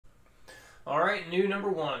Alright, new number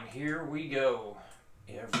 1. Here we go.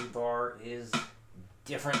 Every bar is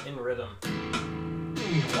different in rhythm.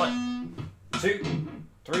 1, 2,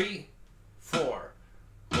 3, 4.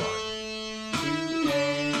 1, 2,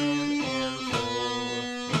 and 4.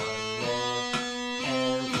 1,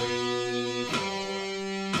 and 3, 4.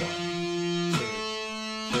 1, 2,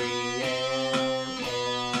 3,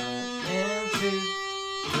 and 2,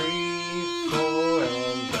 3, 4,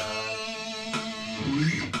 and done.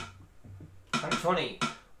 120.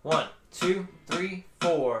 1, 2, 3,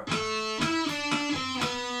 4.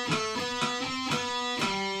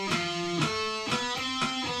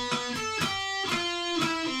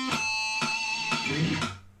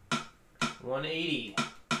 180.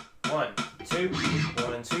 1, 2,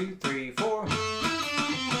 1, 2, 3, 4.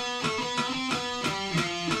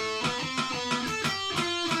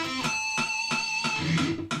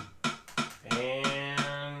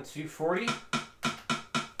 And 240.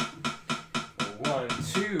 1,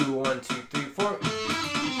 2, 1, 2, 3, 4.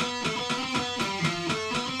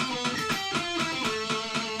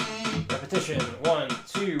 Repetition. 1,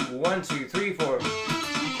 2, 1, 2, 3, 4.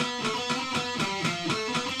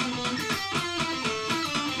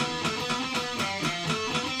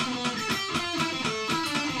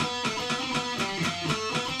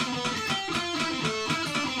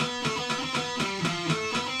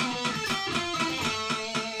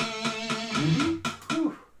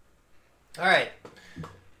 Alright,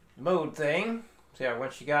 mode thing. So yeah,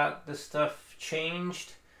 once you got this stuff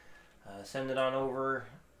changed, send it on over.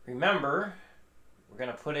 Remember, we're going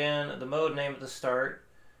to put in the mode name at the start.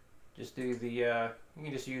 Just do the, you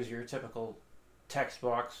can just use your typical text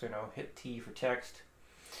box, hit T for text.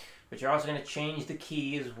 But you're also going to change the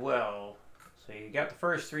key as well. So you got the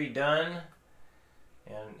first 3 done,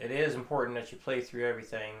 and it is important that you play through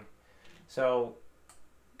everything. So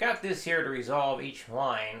got this here to resolve each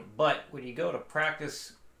line, but when you go to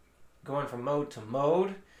practice going from mode to mode,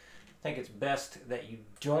 I think it's best that you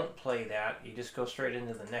don't play that. You just go straight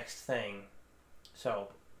into the next thing. So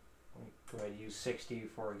let me go ahead and use 60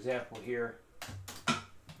 for example here.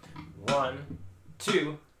 1,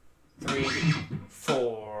 2, 3,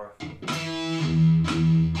 4.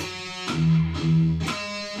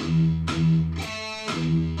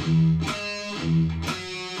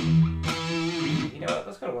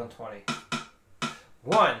 Let's go to 120.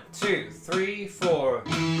 1, 2, 3, 4.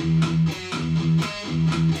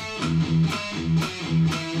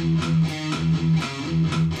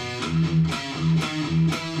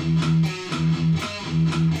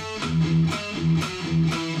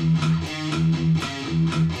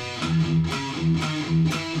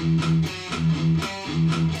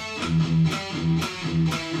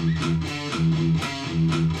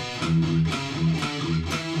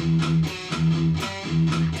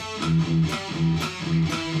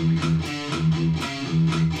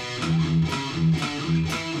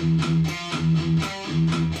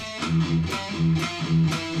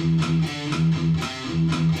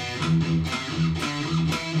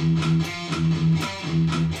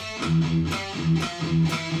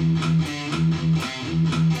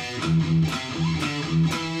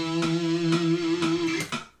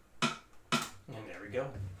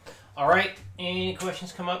 Alright, any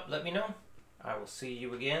questions come up, let me know. I will see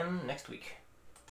you again next week.